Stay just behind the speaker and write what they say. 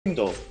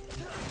저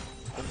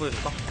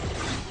뽀뽀해줄까?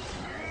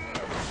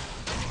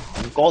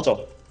 안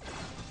꺼져.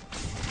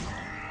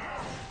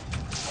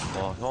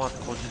 와,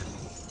 형한테 거짓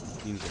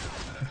인생.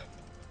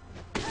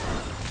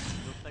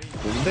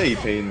 뭔데 이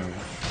베인은?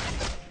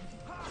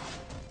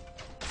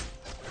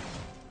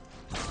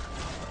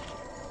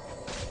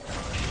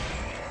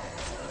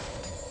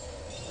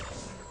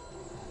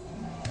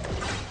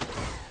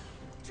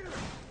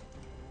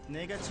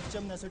 내가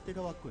직접 나설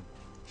때가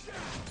왔군.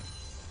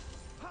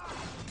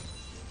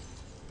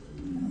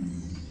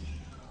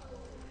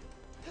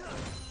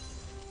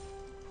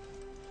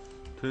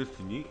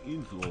 데스티니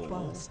인수.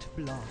 First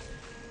blood.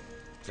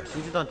 자,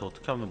 신지단한테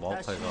어떻게 하면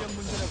마오카이가 실력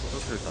문제라고.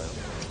 그렇게를 따요?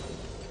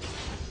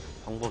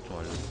 방법 좀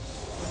알려줘.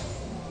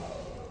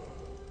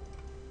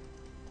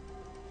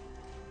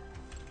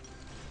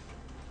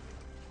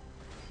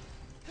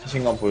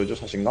 자신감 보여줘,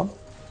 자신감?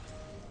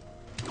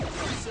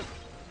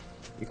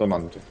 이건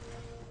안 돼.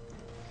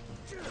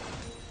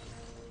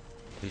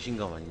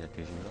 대신감 아니냐,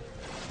 대신감?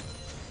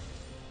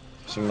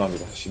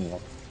 자신감이다, 자신감.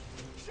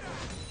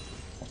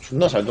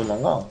 존나 잘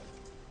도망가.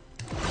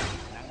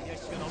 낭비할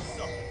시간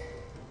없어.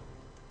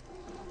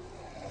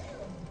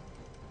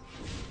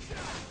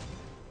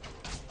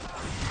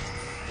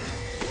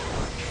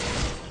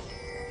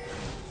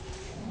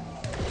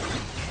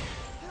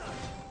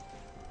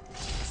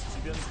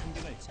 주변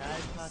환경을 잘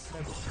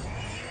파악하고.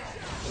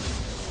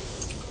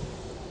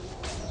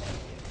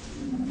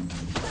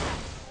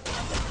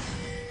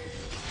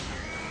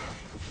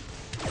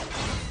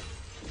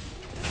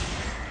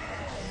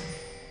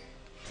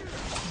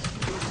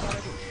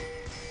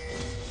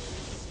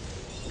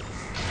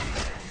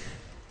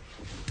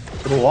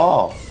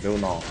 들어와,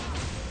 레오나.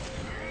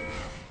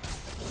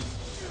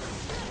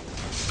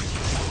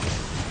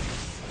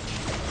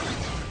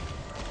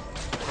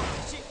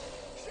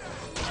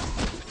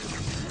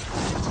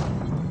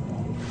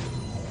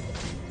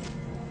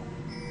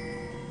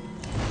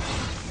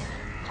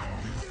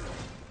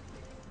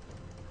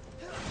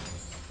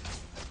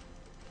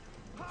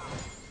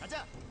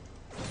 가자.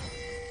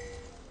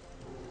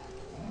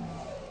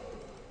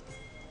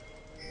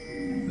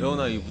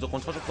 레오나 이 무조건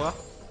쳐줄 거야?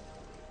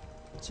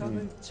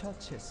 적을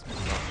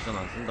처치했습니다. 나 부전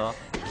안 쓴다.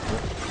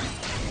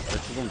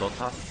 내 죽음 너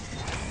탓.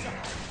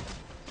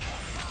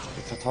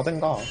 다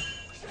된가.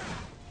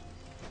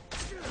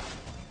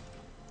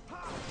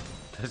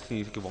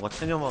 데스티니 이 새끼 뭔가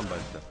체념한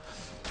말이야.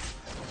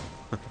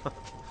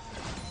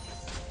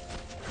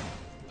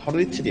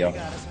 하루 이틀이야.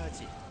 내가 알아서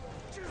하지.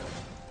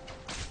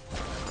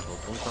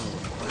 너똥 싸는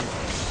거.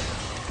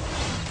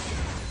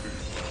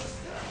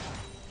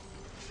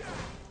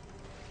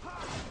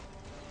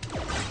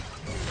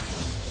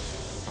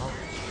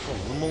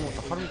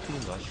 운몽부터 하루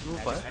이틀인가?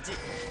 쉬울까요? 가지.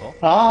 어?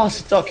 아,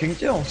 진짜,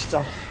 갱제형,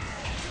 진짜.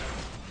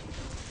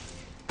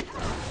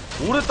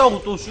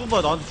 오랬다고 또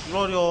슈바 나한테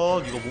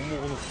지랄이야. 니가 못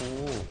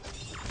먹어놓고.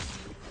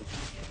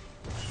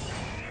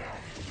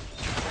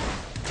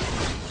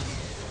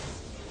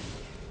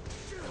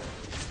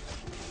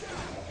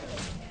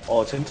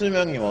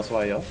 젠틀맨님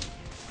어서와요.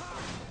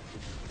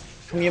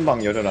 형님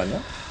방 열혈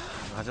아니야?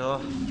 맞아.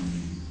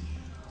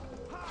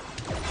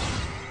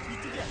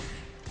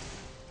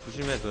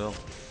 조심해 그 형.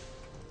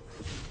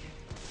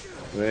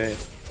 왜?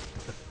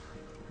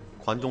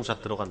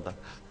 관종샷 들어간다.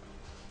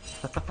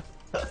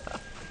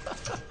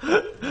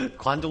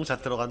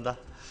 관종샷 들어간다.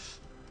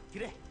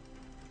 그래.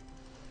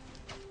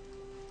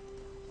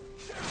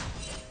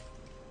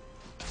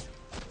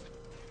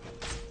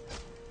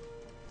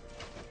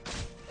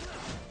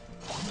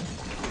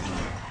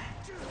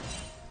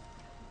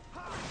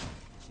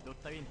 지도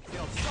따윈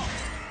필요 없어.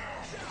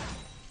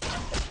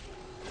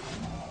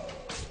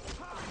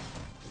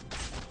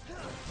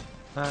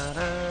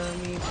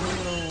 바람이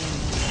불어.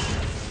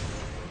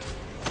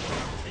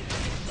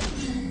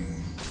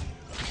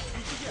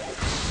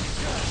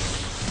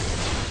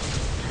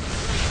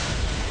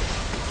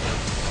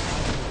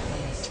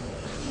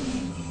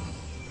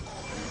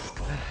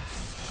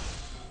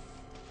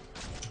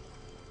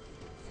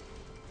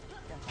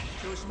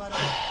 조심하라.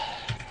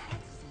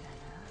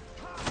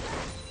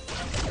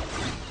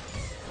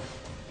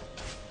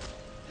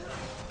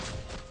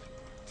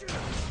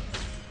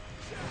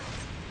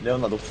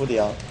 레오나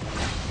노플이야.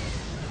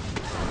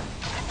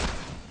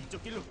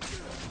 이쪽 길로.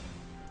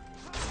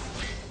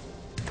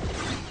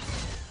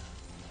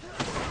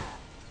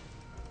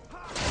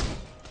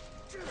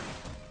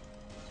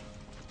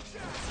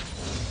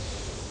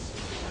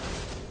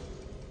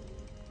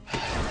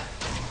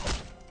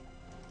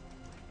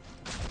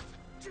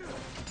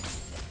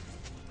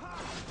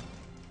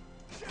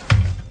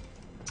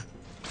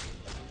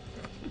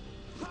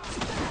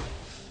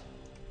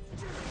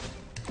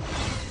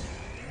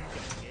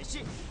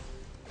 개시.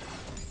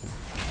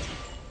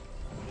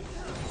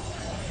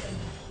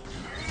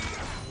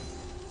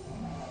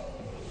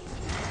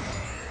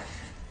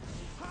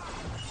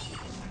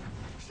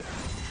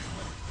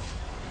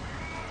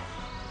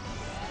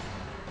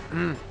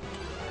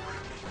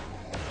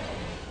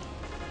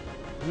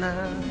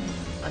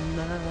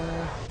 나나나나나나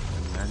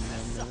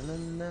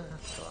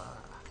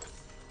좋아.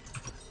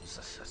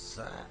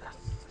 싸싸싸.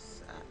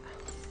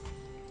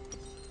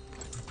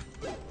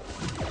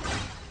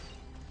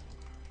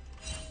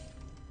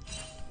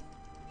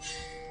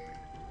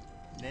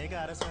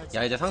 내가 알아서 하지.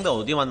 야, 이제 상대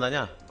어디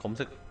만나냐?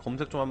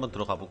 검색 좀 한번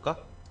들어가 볼까?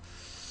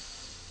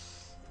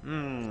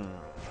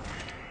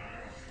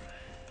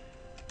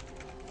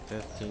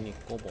 데스티니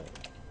꼬봉.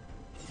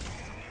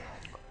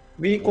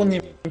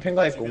 미희꽃님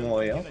팬가입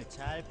공모예요? 힘을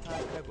잘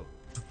파악하고.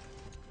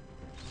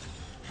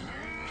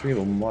 저게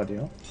뭔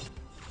말이야?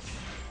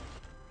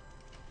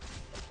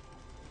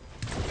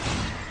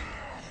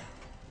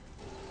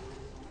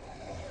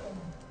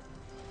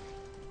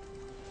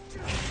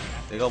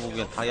 내가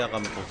보기엔 다이아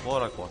가면 더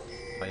수월할 것 같아.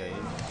 다이아 1.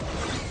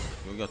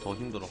 여기가 더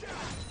힘들어.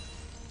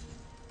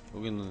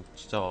 여기는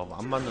진짜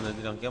안 맞는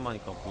애들이랑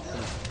게임하니까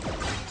못하는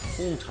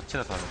호응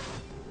자체가 달라.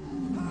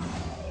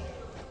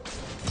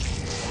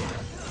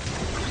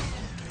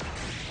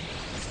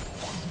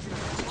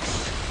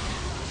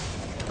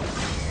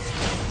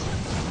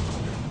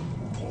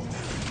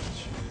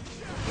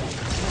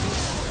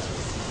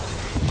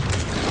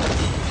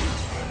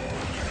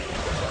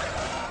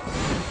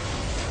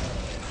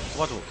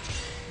 도와줘.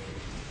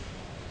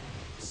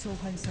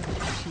 소환사가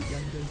다시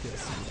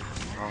연결되었습니다.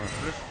 아,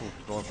 플래시도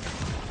들어갔어.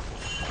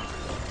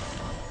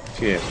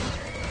 뒤에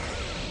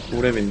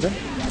오랩인데?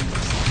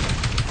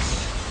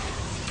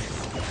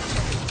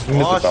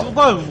 아, 됐다.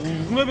 슈발,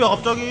 우맵이야,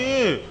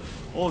 갑자기!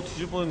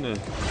 뒤질 뻔했네.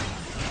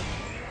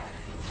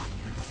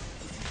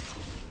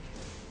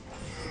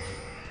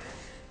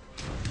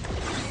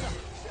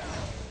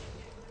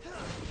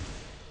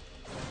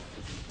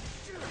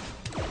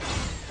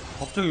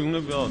 갑자기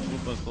 6렙이야, 죽을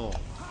뻔했어.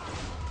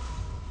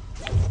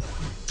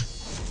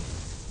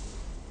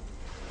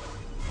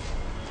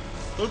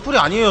 쫄풀이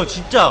아니에요,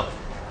 진짜!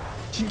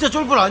 진짜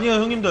쫄풀 아니에요,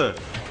 형님들!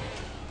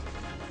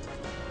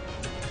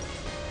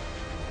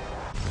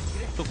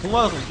 저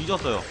공화여서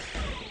뒤졌어요.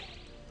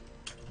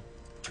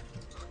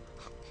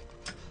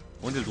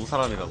 원딜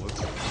노사람이라고요?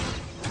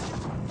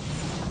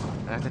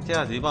 아,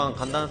 대티야, 네방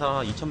간다는 사람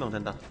한 2,000명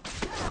된다.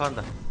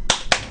 축하한다.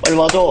 빨리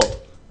맞아.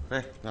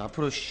 네,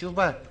 앞으로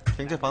슈발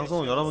굉장히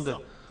방송은 여러분들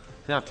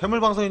그냥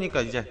퇴물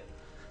방송이니까 이제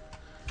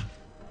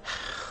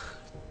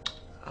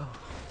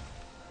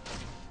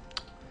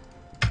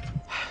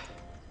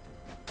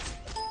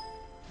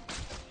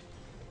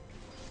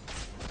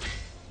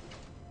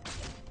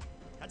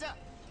가자.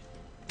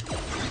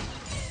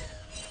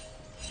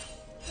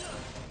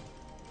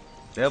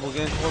 내가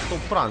보기엔 저거 또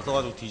풀 안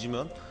써가지고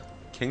뒤지면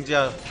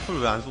갱지야 풀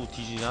왜 안 쓰고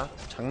뒤지냐?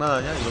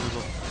 장난하냐? 이러면서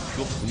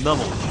욕 존나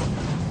먹었어.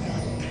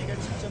 내가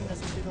직접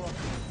나설 때가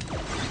왔고.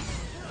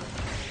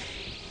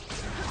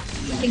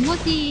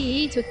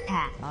 백모티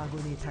좋다.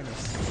 아군이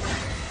당했습니다.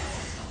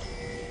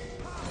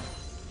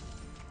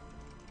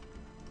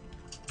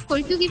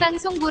 골뚜기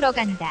방송 보러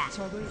간다.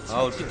 적을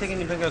아, 우리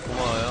피태기님 팬가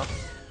고마워요.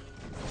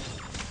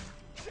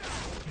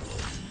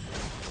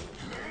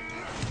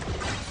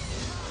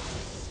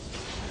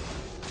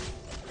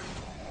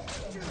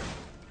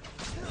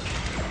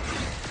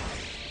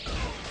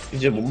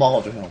 이제 못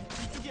막아줘 형.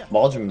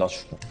 막아주면 나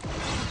죽어.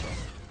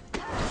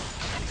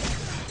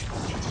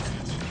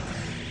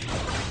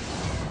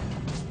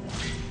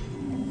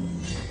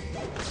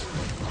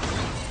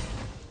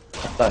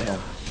 갔다 형.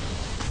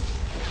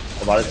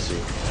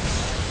 말했지.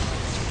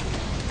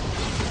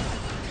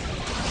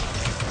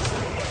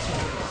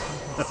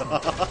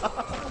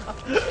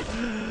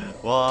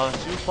 와,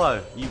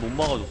 슈발 이 못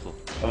막아줬어.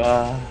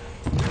 와.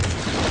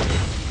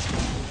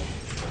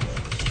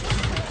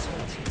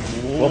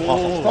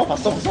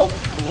 봤어?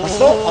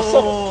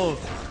 봤어?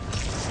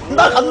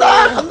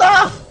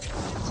 간다!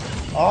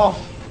 아,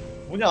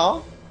 뭐냐?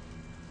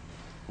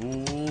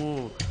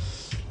 오,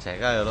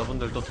 제가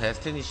여러분들 또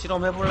데스티니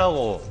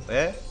실험해보려고,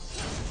 예?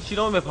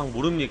 실험의 방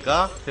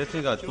모릅니까?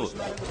 데스티니가 또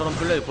저런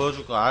플레이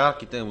보여줄 거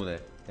알았기 때문에,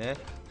 예?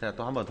 제가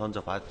또 한번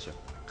던져봤죠.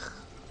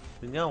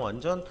 그냥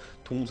완전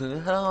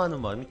동생을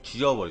사랑하는 마음이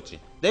지져버렸지.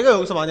 내가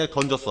여기서 만약에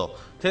던졌어.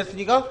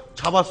 데스티니가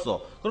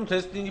잡았어. 그럼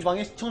데스티니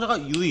방에 시청자가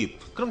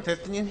유입. 그럼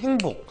데스티니는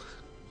행복.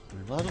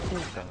 얼마나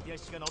좋습니까? 할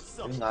시간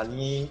없어.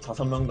 아니,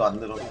 5명도 안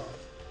들어.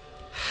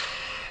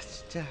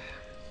 진짜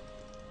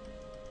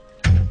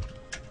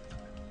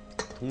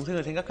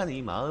동생을 생각하는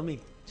이 마음이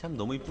참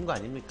너무 이쁜 거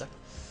아닙니까?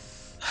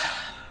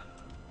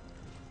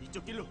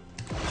 이쪽 길로.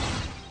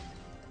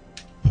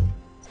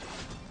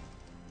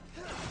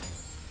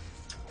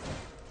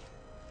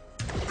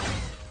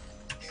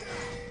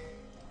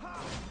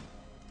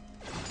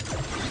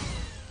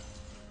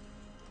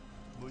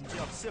 문제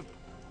없음.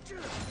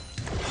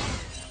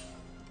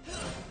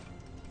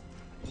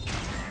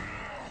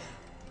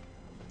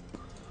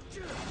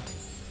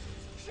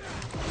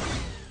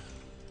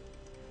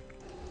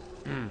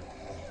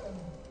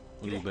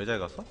 우리 매장에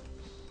갔어?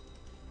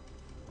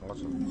 안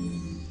갔어.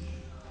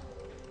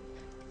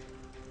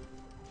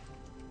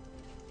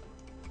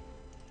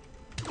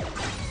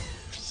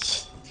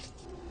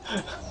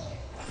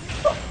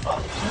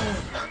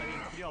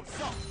 필요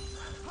없어.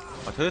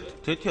 아,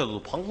 데티야,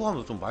 너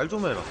방송하면서 좀 말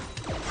좀 해라.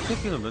 이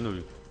새끼는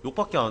맨날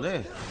욕밖에 안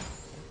해.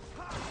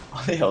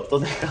 아니,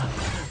 어떤 애가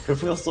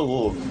별풍선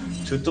쏘고,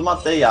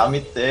 주뚜마떼,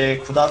 야미떼,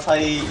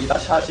 구다사이,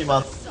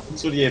 이라샤시마,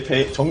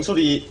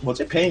 정수리,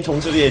 뭐지? 베인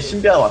정수리의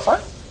신비한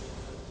화살?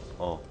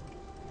 어.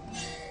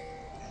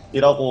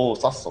 이라고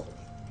쐈어.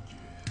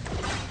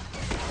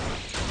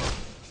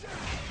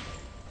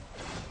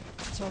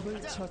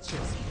 적을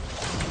처치했습니다.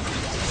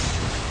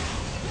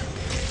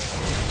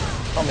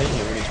 다음에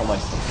이제 우리 저만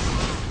있어.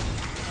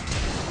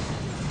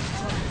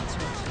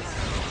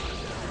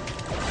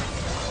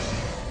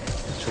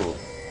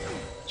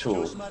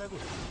 초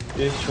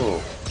 1초.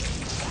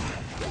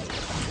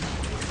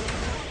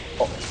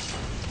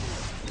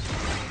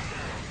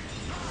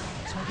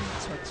 적을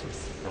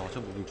처치했습니다. 야, 쟤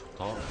무빙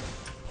좋다.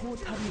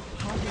 포탑이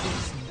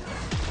파괴되었습니다.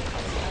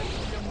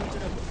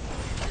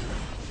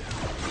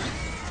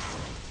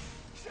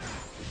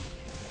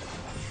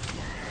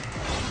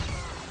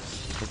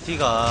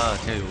 베티가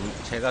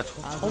제가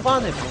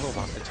초반에 방송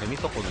봤을 때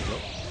재밌었거든요.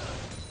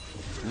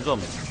 점점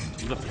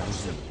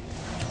병신.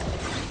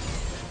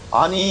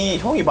 아니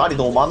형이 말이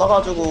너무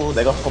많아가지고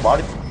내가 더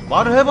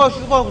말을 해봐,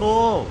 슈바.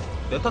 그럼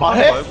내 탓하지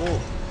말해?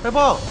 말고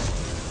해봐.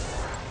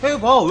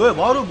 해봐. 왜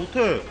말을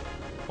못해?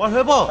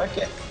 말해봐.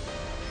 할게.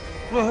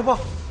 그래, 해봐.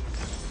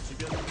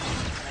 주변 잘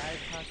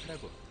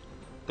파악하라고.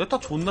 내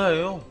탓 존나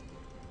해요.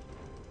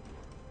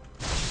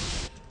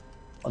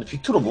 아니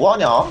빅트로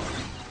뭐하냐? 야,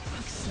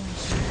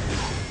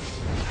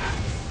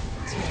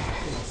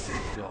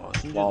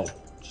 신지 와우.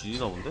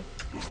 지리나 본데?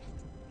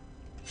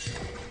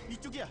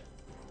 이쪽이야.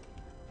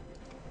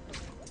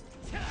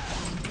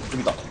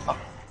 여기다. 아.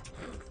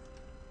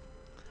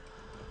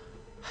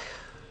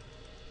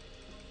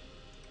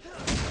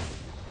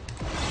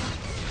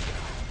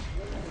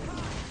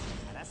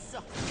 알았어.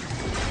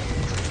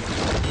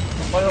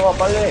 빨리 와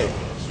빨리.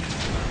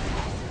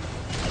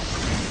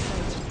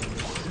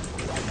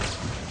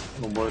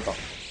 너무 멀다.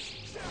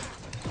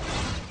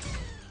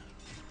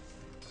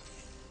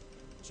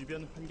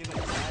 주변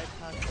환경을 잘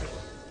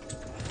파악하고.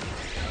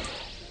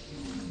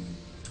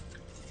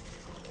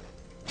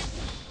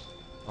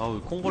 아우,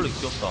 콩벌레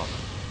귀엽다.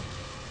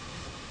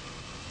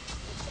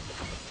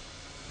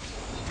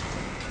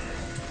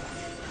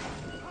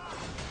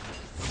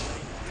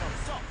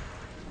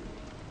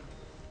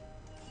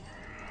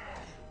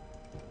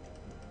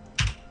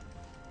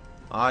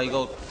 아,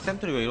 이거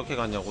샘플이 왜 이렇게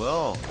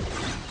갔냐고요?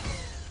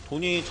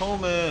 돈이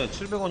처음에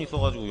 700원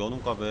있어가지고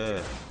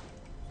연운값에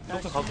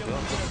이렇게 가도 돼요.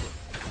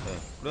 네,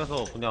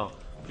 그래서 그냥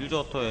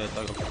빌드어터에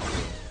딱 이렇게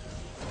가고요.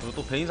 그리고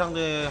또 베인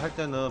상대 할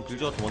때는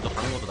빌드어터 먼저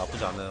가는 것도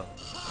나쁘지 않아요.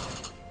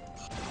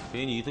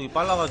 베인이 이속이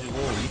빨라가지고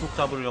이속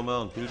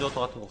잡으려면 빌드어터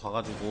같은 거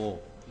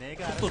가가지고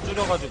내가 속도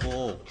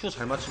줄여가지고 큐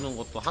잘 맞추는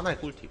것도 하나의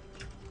꿀팁.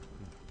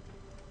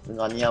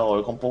 응, 아니야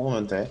월컴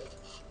뽑으면 돼.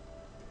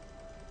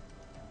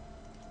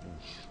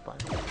 빨리.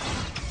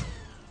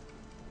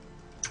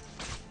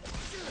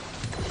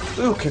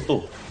 또 이렇게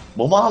또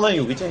뭐만 하면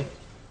욕이지?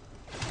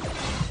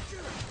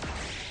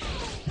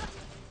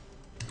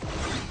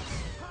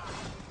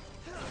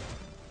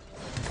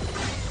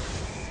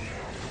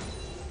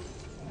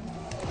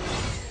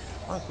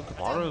 아니,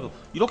 그렇게 말을 해도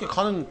이렇게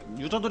가는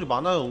유저들이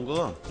많아요.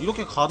 은근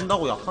이렇게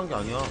간다고 약한 게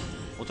아니야.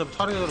 어차피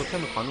차례대로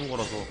템을 가는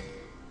거라서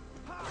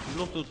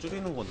이것도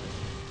줄이는 건데.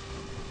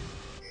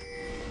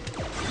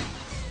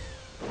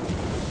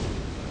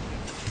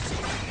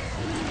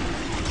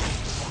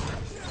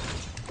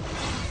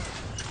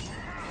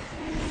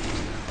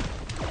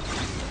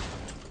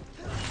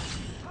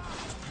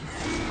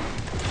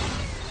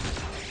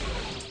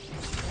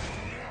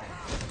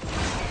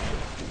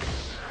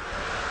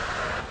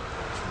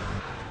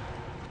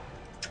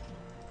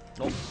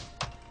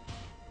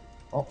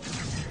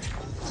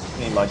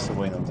 게임 맛있어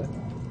보이는데.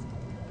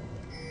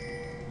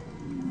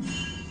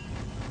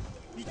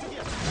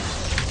 이쪽이야.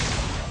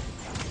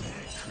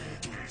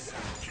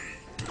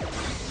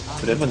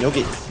 드랩은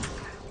여기.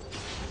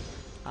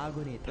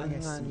 아군이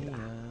당했습니다.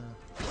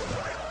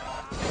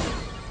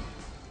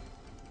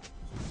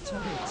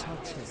 적을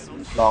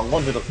처치했습니다. 나 안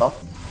건드렸다.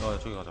 야,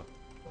 저기 가자.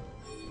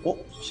 어?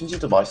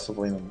 신지도 맛있어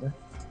보이는데.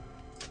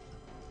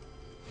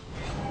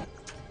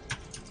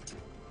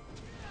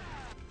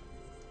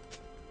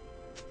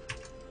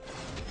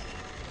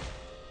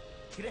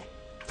 그래.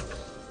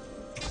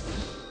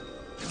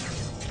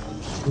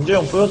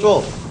 김재형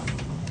보여줘.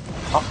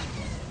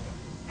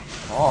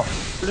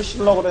 플래시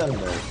려고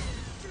그랬는데.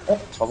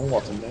 잡은 거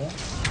같은데.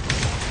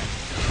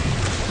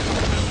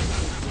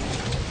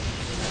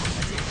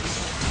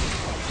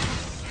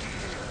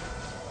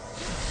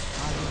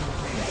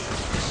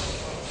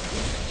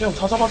 김재형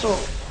다 잡아줘.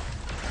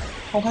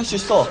 형 할 수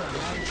있어.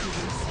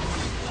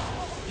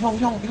 형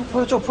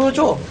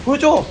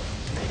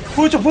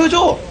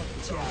보여줘.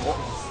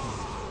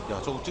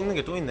 야, 저거 찍는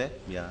게 또 있네.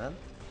 미안.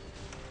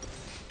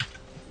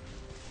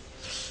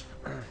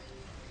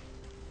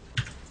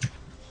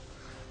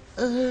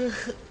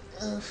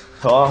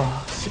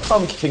 와,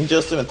 13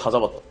 갱지였으면 다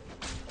잡았다.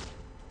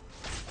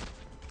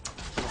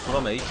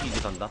 그러면 HED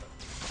산다.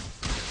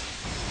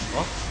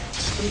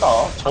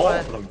 쓴다.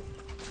 사과해. 그럼.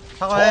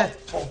 사과해.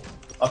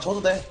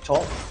 저도 돼.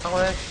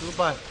 사과해.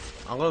 슈발.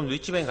 안 그러면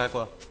리치뱅 갈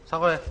거야.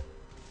 사과해.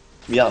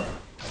 미안.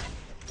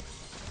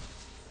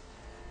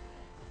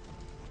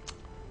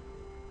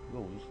 이거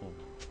어딨어?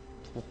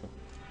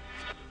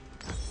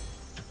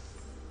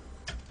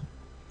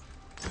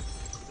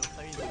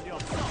 구독하기 필요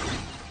없어.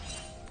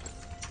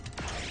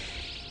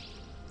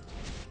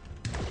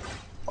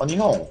 아니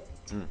형.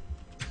 응.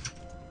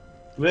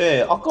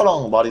 왜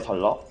아까랑 말이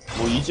달라?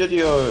 뭐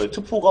이즈리얼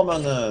트포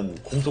가면은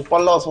공속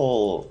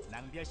빨라서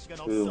낭비할 시간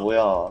그 없어.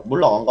 뭐야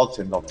물랑 안 가도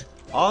된다며.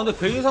 아 근데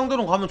베인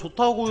상대로 가면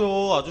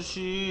좋다고요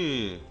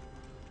아저씨.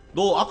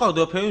 너 아까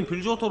내가 베인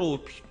빌지어터로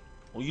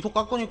이속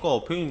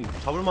깎으니까 베인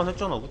잡을만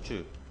했잖아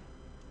그치?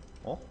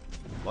 어?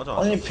 맞아.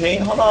 아니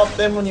베인 하나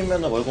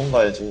때문이면은 월권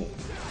가야지.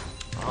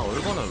 아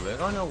월권을 왜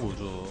가냐고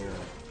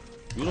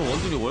요즘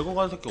원딜이 월권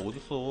가는 새끼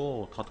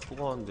어딨어. 다 듣고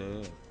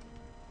가는데.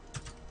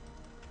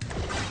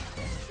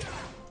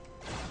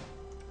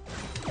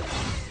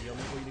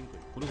 위험해 보이는 걸.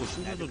 그리고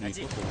신세들도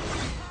있었고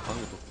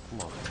가는 게더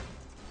좋구만.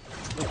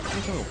 근데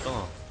신청이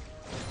없잖아.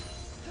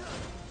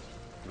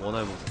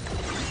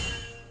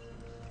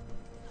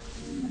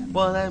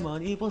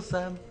 원할머니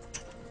보쌈.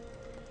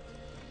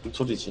 무슨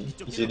소리지?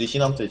 이제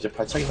리신한테 이제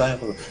발차기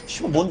당해서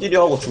씨발 뭔 딜이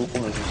하고 죽을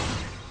거면서.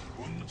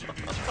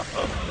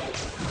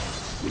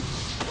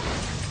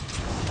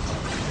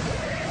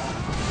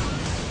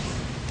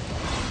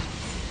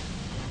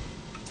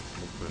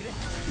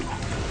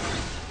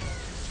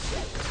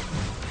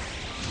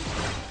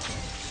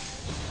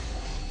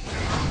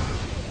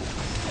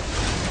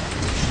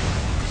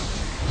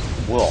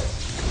 뭐야?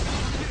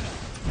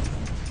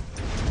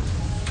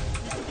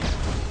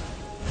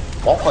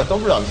 마오카이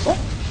W 안 써?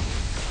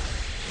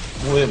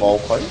 뭐해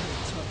마오카이?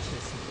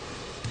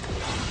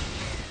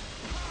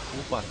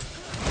 오빠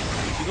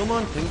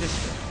지금은 댕대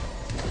시대.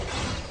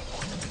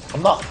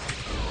 간다!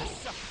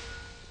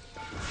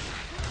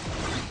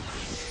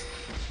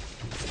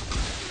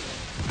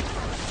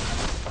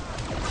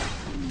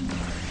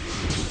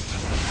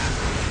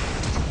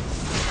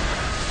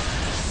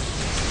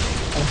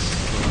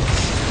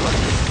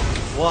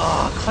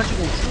 와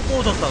카지공 쭉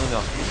꺼졌다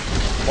그냥.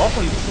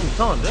 마우카 이거 좀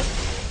이상한데?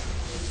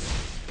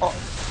 어?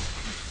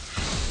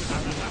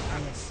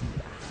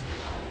 당했습니다.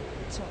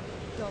 적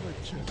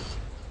더블킬.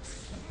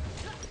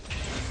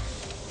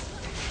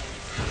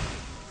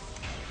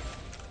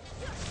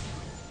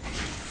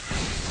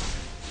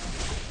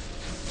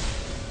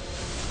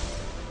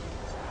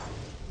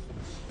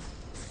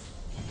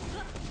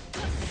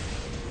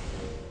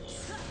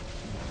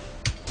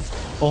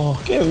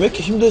 게임 왜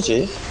이렇게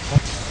힘들지?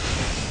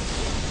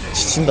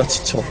 지친다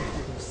지쳐.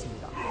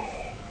 있습니다.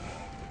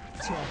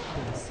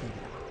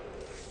 제압되었습니다.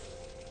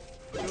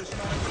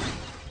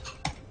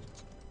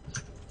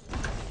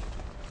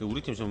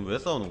 우리 팀 지금 왜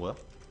싸우는 거야?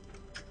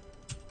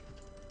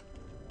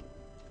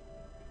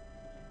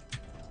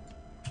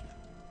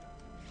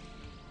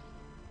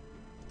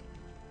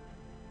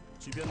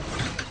 주변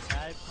환경을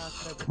잘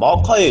파악하라고.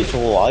 마오카이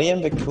저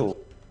IM 백큐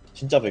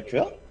진짜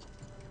백큐야? 아니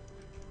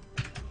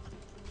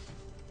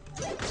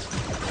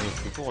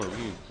백호가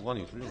여기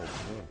구간에 있을 리가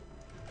없어.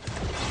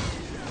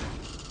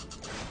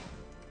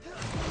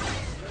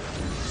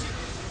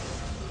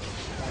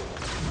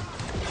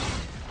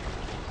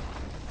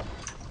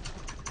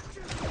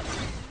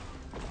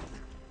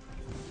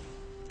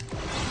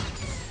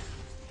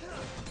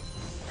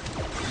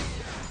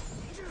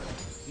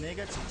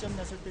 내가 직접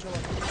나설 때가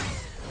왔다.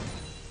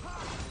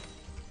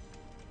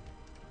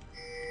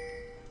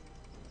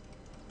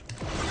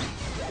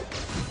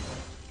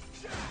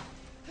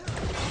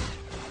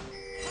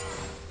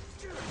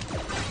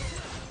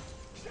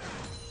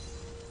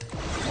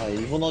 아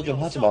일본어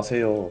좀 하지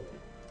마세요.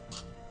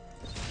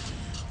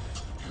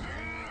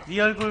 네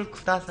얼굴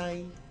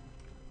쿠다사이.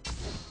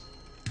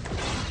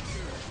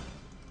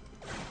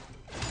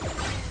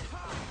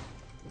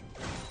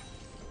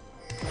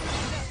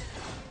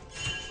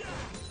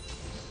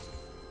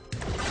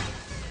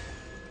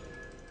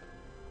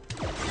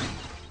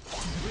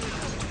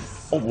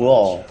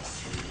 뭐야?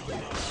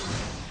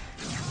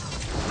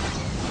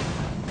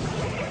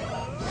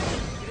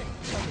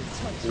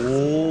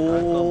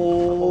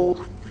 오.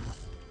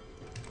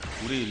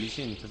 우리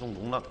리신 계속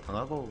농락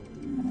당하고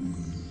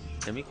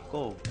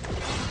재밌고.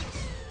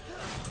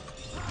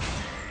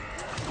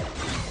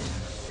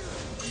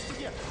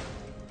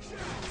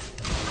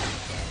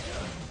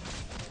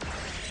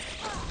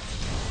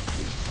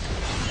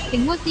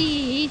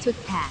 백모지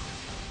좋다.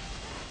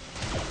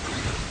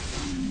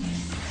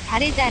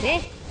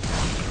 잘해.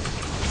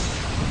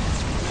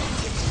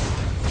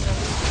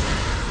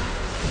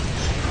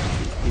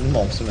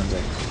 이름만 없으면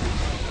돼.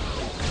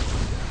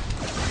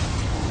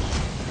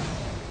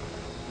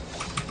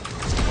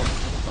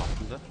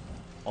 아픈데?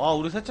 아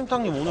우리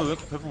새침탕님 오늘 왜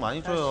이렇게 별풍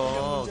많이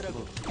줘요? 기도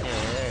좋게.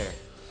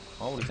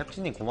 우리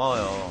셉치님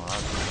고마워요. 아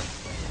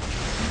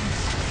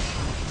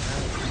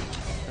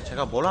진짜.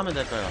 제가 뭘 하면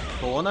될까요?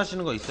 더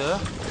원하시는 거 있어요?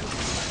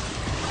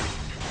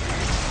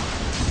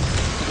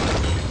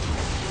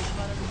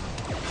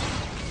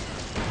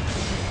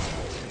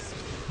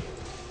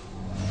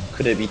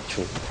 그래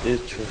미초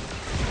 1초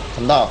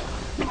간다.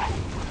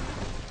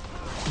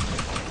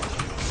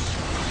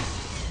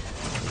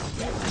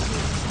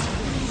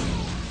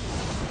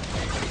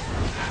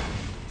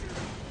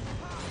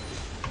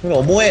 그래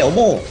어머해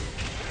어머.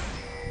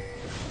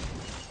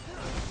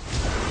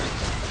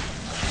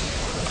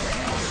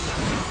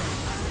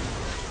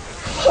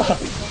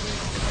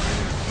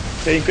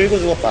 베인 끌고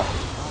죽었다.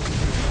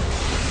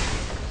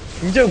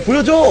 김재웅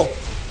보여줘!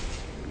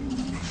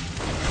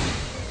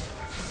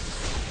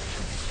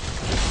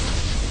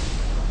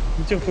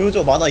 김재웅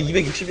보여줘. 만화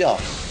 260이야.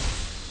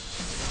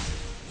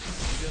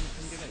 주변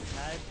풍경을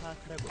잘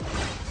파악하라고.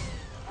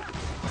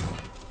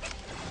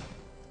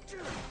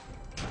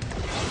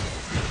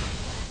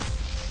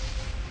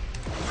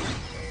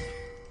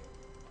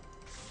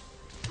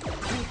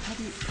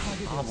 포탑이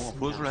아 뭔가 파괴되었습니다.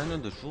 보여줄라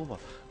했는데 죽어봐.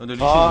 근데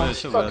리신 아, 왜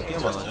시험 왜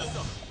게임 안 하냐?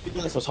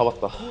 삐둥에서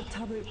잡았다.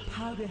 포탑을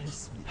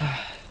파괴했습니다.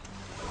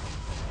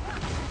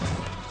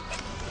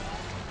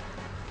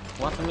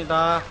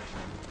 고맙습니다.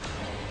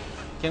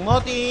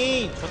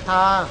 갱머디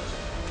좋다.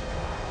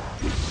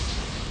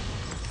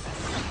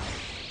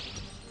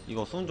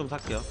 이거 수은 좀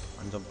살게요.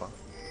 안전빵.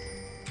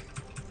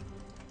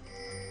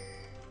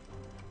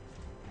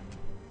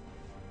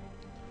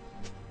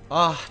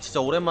 아 진짜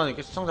오랜만에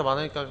이렇게 시청자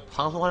많으니까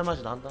방송할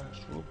맛이 난다.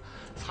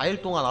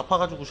 4일 동안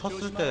아파가지고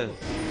쉬었을 때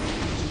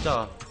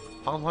진짜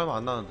방송할 맛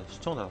안 나는데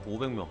시청자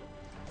 500명.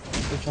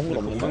 정글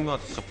없는 거?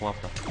 500명한테 진짜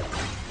고맙다.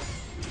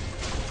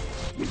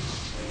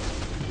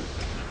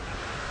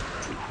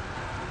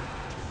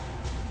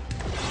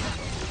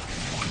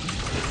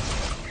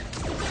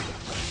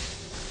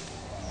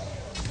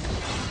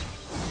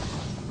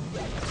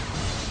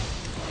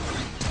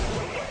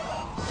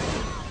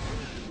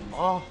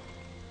 아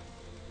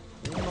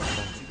주변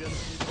풍경을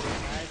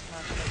잘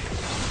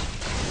파악하라고.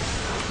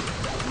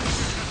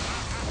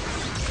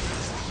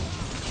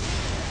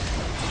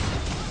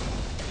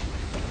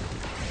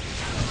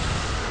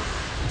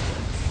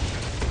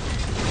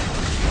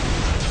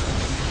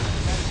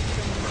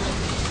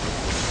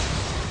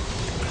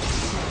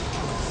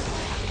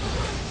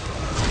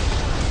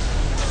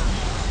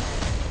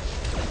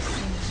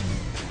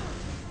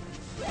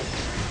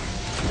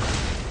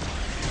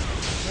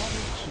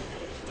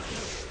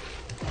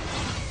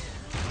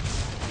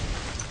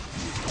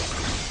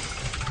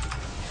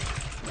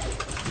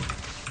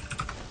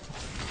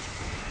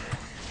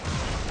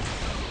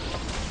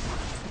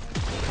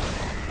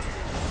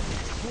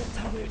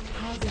 포탑을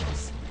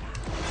파괴했습니다.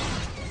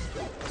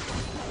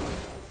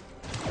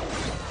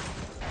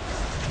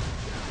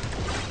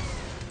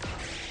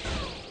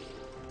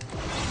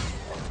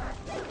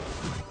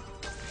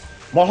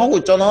 말하고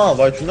있잖아.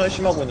 말 존나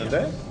열심히 하고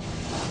있는데?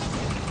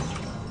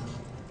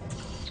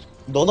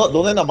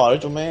 너네나 말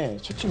좀 해.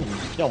 채팅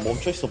그냥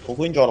멈춰있어.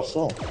 버그인 줄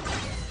알았어.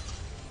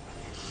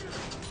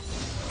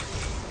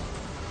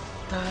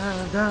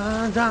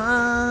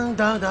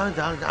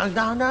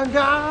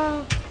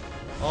 당당당당당당당당당.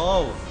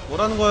 어우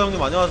뭐라는 거야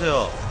형님.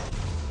 안녕하세요.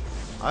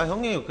 아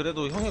형님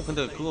그래도 형님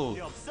근데 그거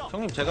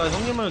형님 제가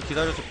형님을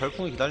기다려서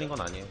별풍이 기다린 건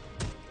아니에요.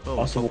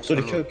 알았어,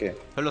 목소리 별로- 키울게.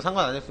 별로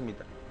상관 안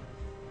했습니다.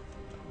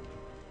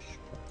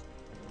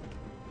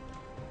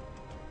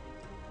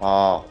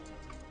 아,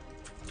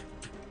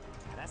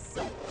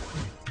 알았어.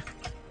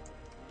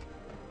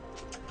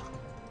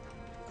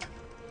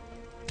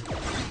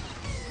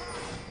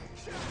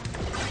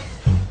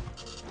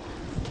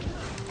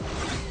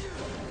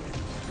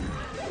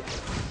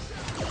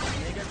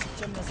 내가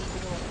직접 나설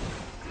때가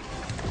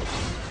왔다.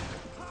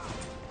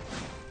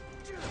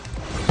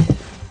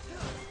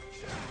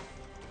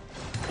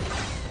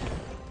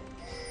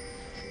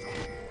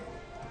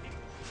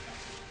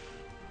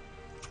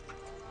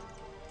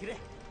 그래.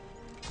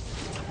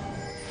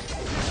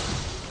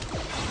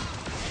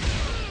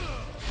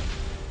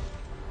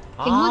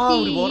 아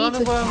갱모티 우리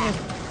뭐라는 거야 좋다.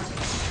 형님.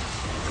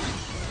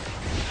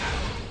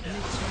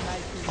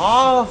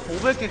 아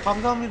 500개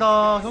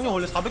감사합니다. 형님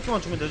원래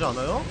 400개만 주면 되지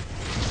않아요?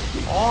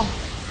 아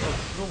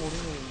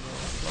죽어버리네.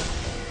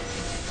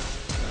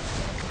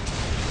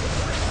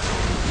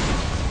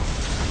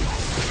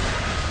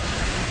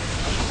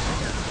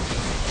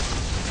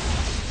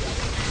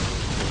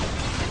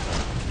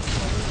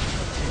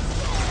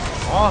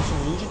 아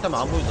지금 응시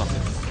때문에 안 보인다.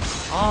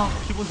 아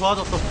기분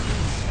좋아졌어.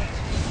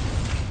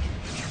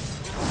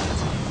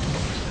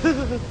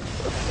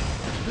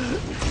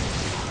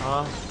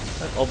 아,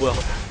 뭐야.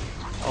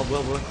 아,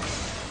 뭐야.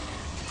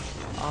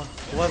 아,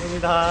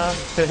 고맙습니다.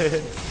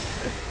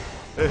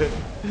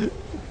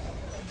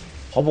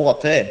 바보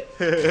같아.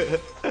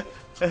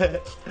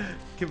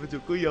 기분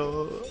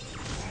좋고요.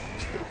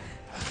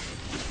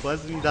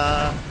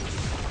 고맙습니다.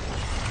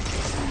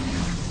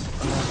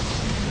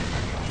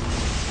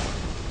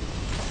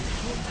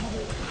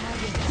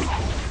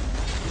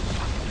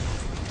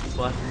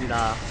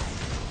 고맙습니다.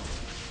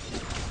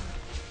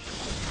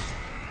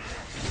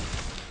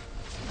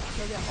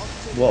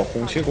 뭐야,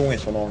 070에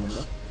전화 오는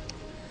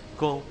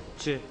거?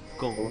 070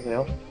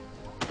 여보세요?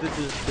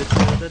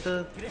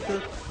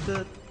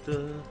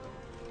 뜨뜨뜨뜨뜨뜨뜨뜨.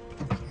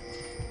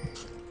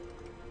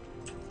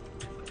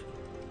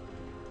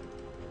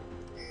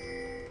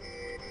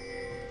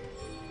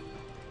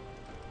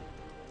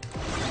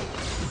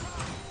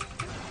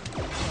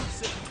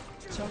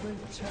 적을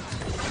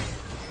처치했습니다.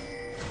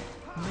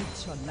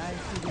 미쳐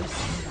날뛰고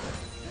있습니다.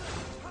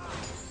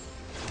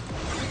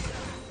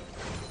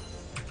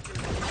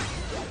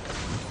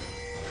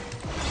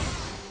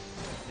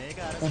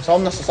 내가 알아서.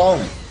 싸움 났어,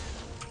 싸움.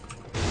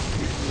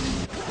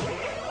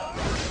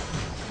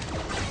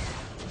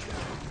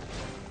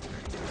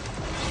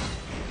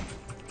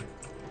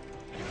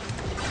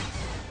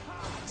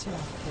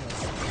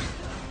 제압되었습니다.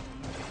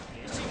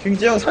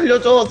 갱제형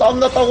살려줘. 싸움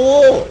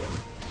났다고.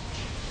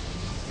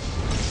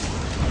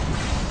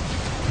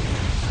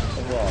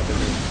 뭐야,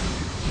 되게.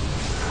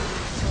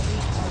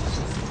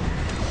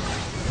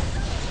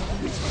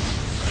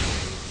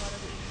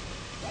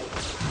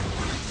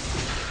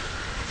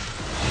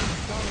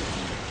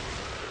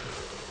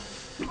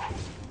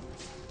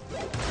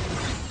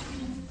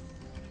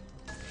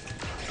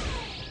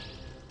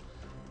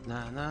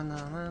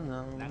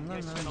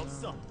 낭비할 시간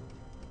없어.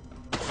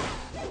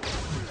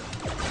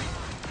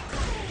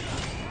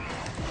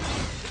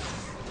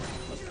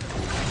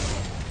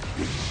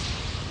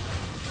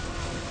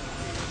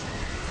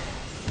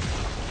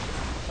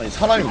 아니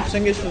사람이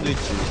못생길 수도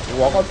있지.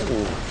 뭐 와가지고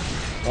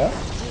어?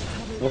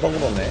 누가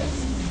그러네.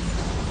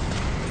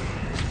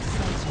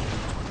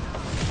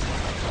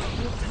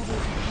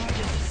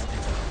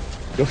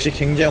 역시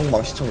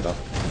갱제형망 시청자.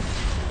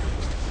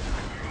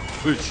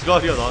 왜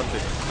지랄이야 나한테.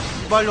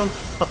 씨발년.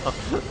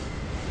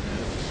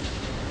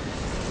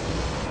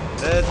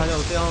 네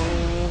다녀오세요.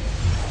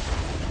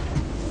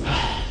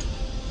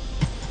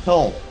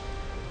 형,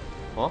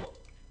 어?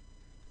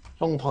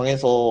 형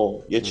방에서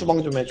얘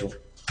추방 좀 해줘.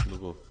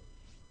 누구?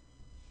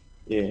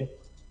 예,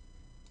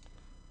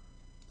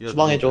 얘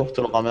추방 해줘. 누군데?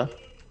 들어가면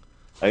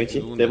알겠지?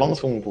 누군데? 내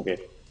방송 보게.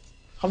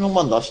 한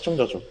명만 나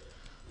시청자 줘.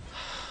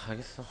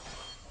 알겠어.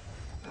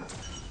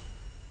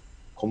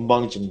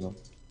 건방이 찐놈.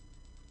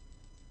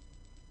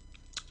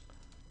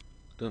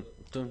 뜬.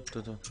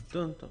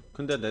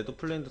 근데 내도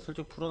플레이인데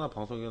솔직히 프로나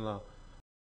방송이나